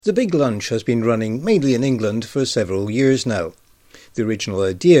The Big Lunch has been running mainly in England for several years now. The original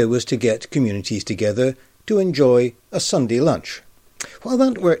idea was to get communities together to enjoy a Sunday lunch. While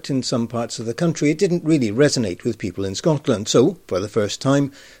that worked in some parts of the country, it didn't really resonate with people in Scotland. So, for the first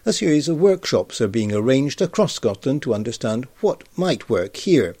time, a series of workshops are being arranged across Scotland to understand what might work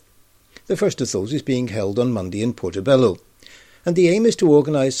here. The first of those is being held on Monday in Portobello. And the aim is to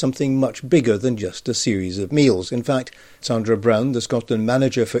organise something much bigger than just a series of meals. In fact, Sandra Brown, the Scotland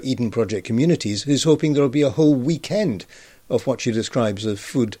manager for Eden Project Communities, is hoping there will be a whole weekend of what she describes as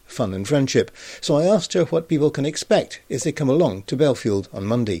food, fun and friendship. So I asked her what people can expect if they come along to Belfield on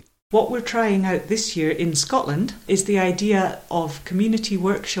Monday. What we're trying out this year in Scotland is the idea of community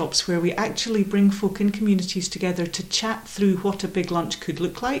workshops where we actually bring folk in communities together to chat through what a big lunch could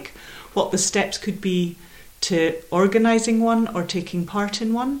look like, what the steps could be to organising one or taking part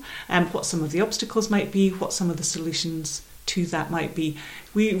in one, and what some of the obstacles might be, what some of the solutions to that might be.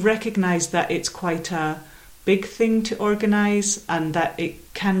 We recognise that it's quite a big thing to organise and that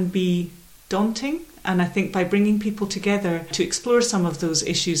it can be daunting. And I think by bringing people together to explore some of those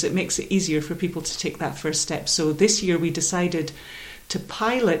issues, it makes it easier for people to take that first step. So this year we decided to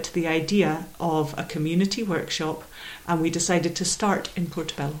pilot the idea of a community workshop, and we decided to start in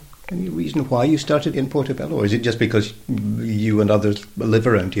Portobello. Any reason why you started in Portobello, or is it just because you and others live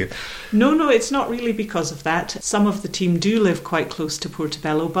around here? No, it's not really because of that. Some of the team do live quite close to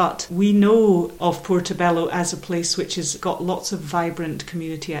Portobello, but we know of Portobello as a place which has got lots of vibrant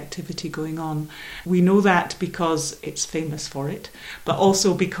community activity going on. We know that because it's famous for it, but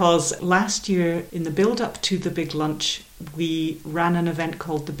also because last year in the build-up to the Big Lunch, we ran an event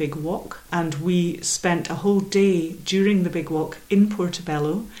called the Big Walk, and we spent a whole day during the Big Walk in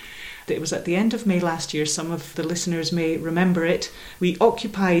Portobello. It was at the end of May last year. Some of the listeners may remember it. We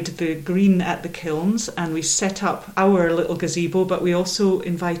occupied the green at the Kilns and we set up our little gazebo, but we also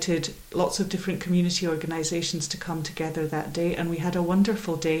invited lots of different community organisations to come together that day, and we had a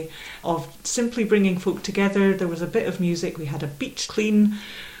wonderful day of simply bringing folk together. There was a bit of music, we had a beach clean,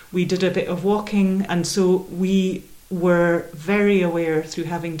 we did a bit of walking, and so we were very aware through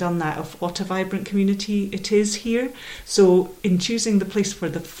having done that of what a vibrant community it is here. So in choosing the place for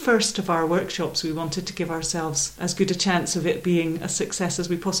the first of our workshops, we wanted to give ourselves as good a chance of it being a success as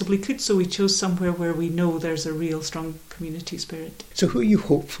we possibly could. So we chose somewhere where we know there's a real strong community spirit. So who are you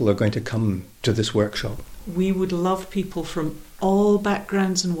hopeful are going to come to this workshop? We would love people from all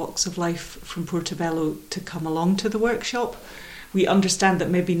backgrounds and walks of life from Portobello to come along to the workshop. We understand that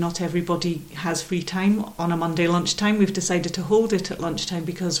maybe not everybody has free time on a Monday lunchtime. We've decided to hold it at lunchtime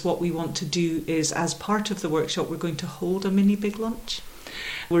because what we want to do is, as part of the workshop, we're going to hold a mini Big Lunch.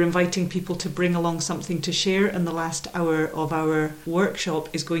 We're inviting people to bring along something to share, and the last hour of our workshop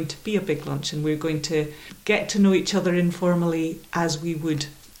is going to be a Big Lunch, and we're going to get to know each other informally as we would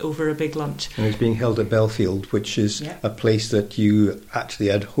over a big lunch. And it's being held at Belfield, which is a place that you actually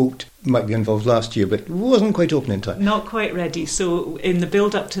had hoped might be involved last year, but wasn't quite open in time. Not quite ready. So in the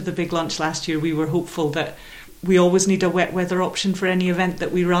build-up to the Big Lunch last year, we were hopeful that we always need a wet weather option for any event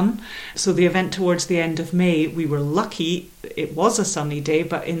that we run. So the event towards the end of May, we were lucky. It was a sunny day,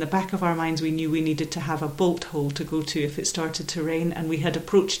 but in the back of our minds, we knew we needed to have a bolt hole to go to if it started to rain. And we had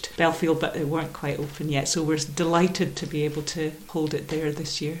approached Belfield, but they weren't quite open yet. So we're delighted to be able to hold it there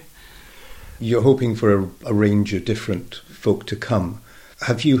this year. You're hoping for a range of different folk to come.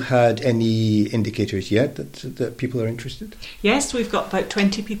 Have you had any indicators yet that people are interested? Yes, we've got about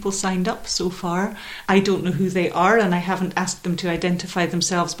 20 people signed up so far. I don't know who they are, and I haven't asked them to identify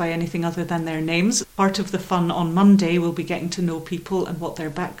themselves by anything other than their names. Part of the fun on Monday will be getting to know people and what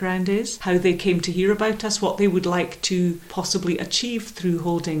their background is, how they came to hear about us, what they would like to possibly achieve through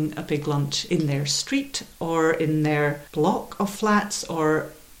holding a big lunch in their street or in their block of flats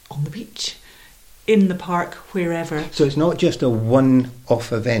or on the beach, in the park, wherever. So it's not just a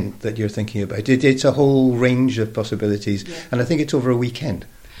one-off event that you're thinking about. It's a whole range of possibilities, and I think it's over a weekend.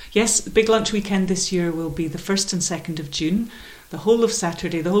 Yes, the Big Lunch weekend this year will be the 1st and 2nd of June, the whole of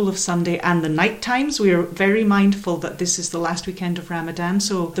Saturday, the whole of Sunday, and the night times. We are very mindful that this is the last weekend of Ramadan,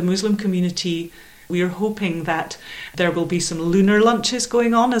 so the Muslim community, we are hoping that there will be some lunar lunches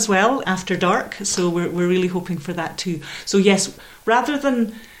going on as well after dark, so we're really hoping for that too. So yes, rather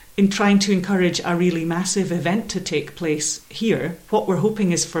than in trying to encourage a really massive event to take place here, what we're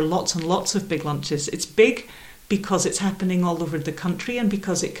hoping is for lots and lots of big lunches. It's big because it's happening all over the country and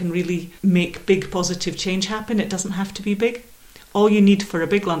because it can really make big positive change happen. It doesn't have to be big. All you need for a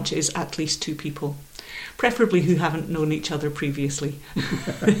big lunch is at least 2 people, preferably who haven't known each other previously.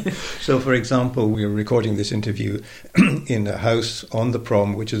 So, for example, we're recording this interview in a house on the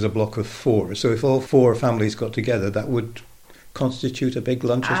Prom, which is a block of 4. So if all 4 families got together, that would constitute a big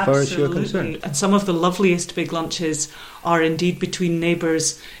lunch as far as you're concerned. And some of the loveliest big lunches are indeed between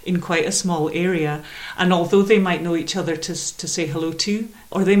neighbours in quite a small area. And although they might know each other to say hello to,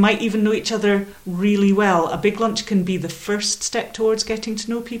 or they might even know each other really well, a big lunch can be the first step towards getting to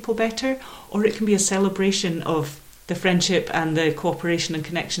know people better, or it can be a celebration of the friendship and the cooperation and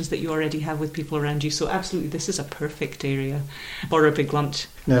connections that you already have with people around you. So absolutely, this is a perfect area for a big lunch.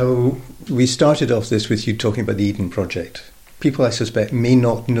 Now, we started off this with you talking about the Eden Project. People, I suspect, may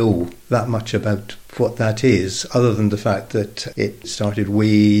not know that much about what that is, other than the fact that it started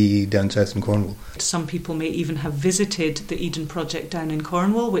way down south in Cornwall. Some people may even have visited the Eden Project down in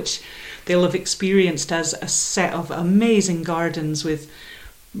Cornwall, which they'll have experienced as a set of amazing gardens with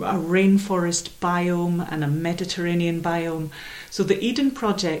a rainforest biome and a Mediterranean biome. So the Eden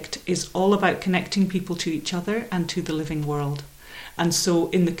Project is all about connecting people to each other and to the living world. And so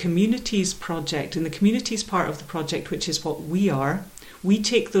in the communities project, in the communities part of the project, which is what we are, we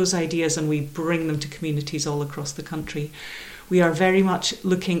take those ideas and we bring them to communities all across the country. We are very much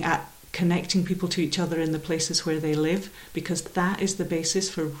looking at connecting people to each other in the places where they live, because that is the basis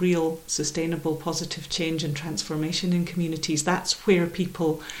for real, sustainable, positive change and transformation in communities. That's where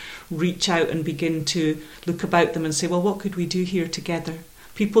people reach out and begin to look about them and say, well, what could we do here together?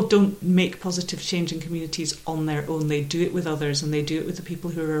 People don't make positive change in communities on their own. They do it with others, and they do it with the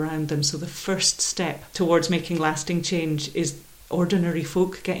people who are around them. So the first step towards making lasting change is ordinary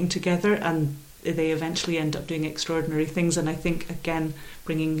folk getting together, and they eventually end up doing extraordinary things. And I think, again,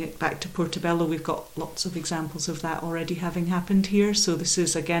 bringing it back to Portobello, we've got lots of examples of that already having happened here. So this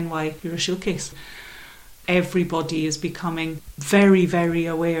is, again, why you're a showcase. Everybody is becoming very, very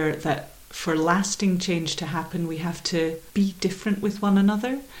aware that for lasting change to happen, we have to be different with one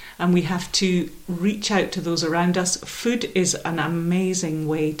another, and we have to reach out to those around us. Food is an amazing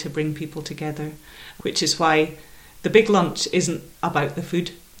way to bring people together, which is why the big lunch isn't about the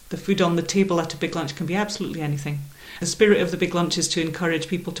food. The food on the table at a big lunch can be absolutely anything. The spirit of the big lunch is to encourage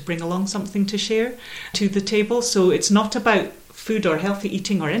people to bring along something to share to the table. So it's not about food or healthy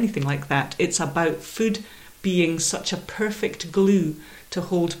eating or anything like that. It's about food being such a perfect glue to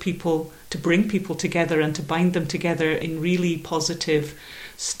hold people, to bring people together and to bind them together in really positive,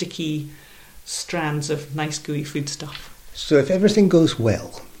 sticky strands of nice gooey food stuff. So if everything goes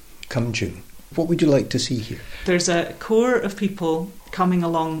well, come June, what would you like to see here? There's a core of people coming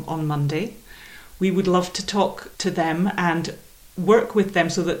along on Monday. We would love to talk to them and work with them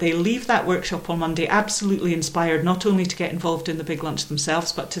so that they leave that workshop on Monday absolutely inspired, not only to get involved in the big lunch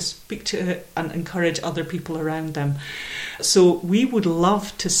themselves, but to speak to and encourage other people around them. So we would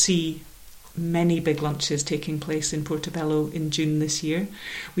love to see many big lunches taking place in Portobello in June this year.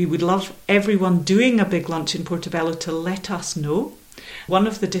 We would love everyone doing a big lunch in Portobello to let us know. One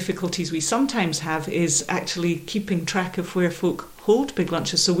of the difficulties we sometimes have is actually keeping track of where folk hold big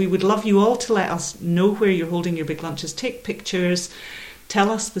lunches. So we would love you all to let us know where you're holding your big lunches. Take pictures, tell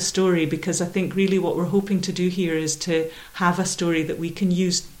us the story, because I think really what we're hoping to do here is to have a story that we can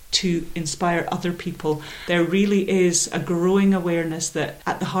use to inspire other people. There really is a growing awareness that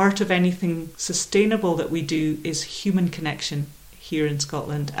at the heart of anything sustainable that we do is human connection here in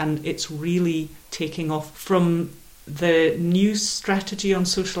Scotland, and it's really taking off. From the new strategy on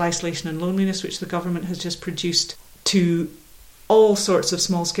social isolation and loneliness, which the government has just produced, to all sorts of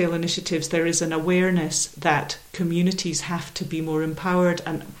small-scale initiatives, there is an awareness that communities have to be more empowered,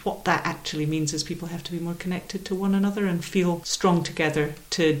 and what that actually means is people have to be more connected to one another and feel strong together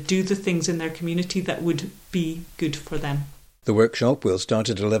to do the things in their community that would be good for them. The workshop will start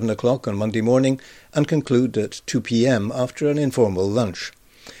at 11 o'clock on Monday morning and conclude at 2 p.m. after an informal lunch.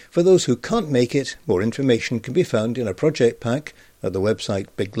 For those who can't make it, more information can be found in a project pack at the website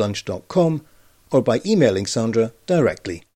biglunch.com or by emailing Sandra directly.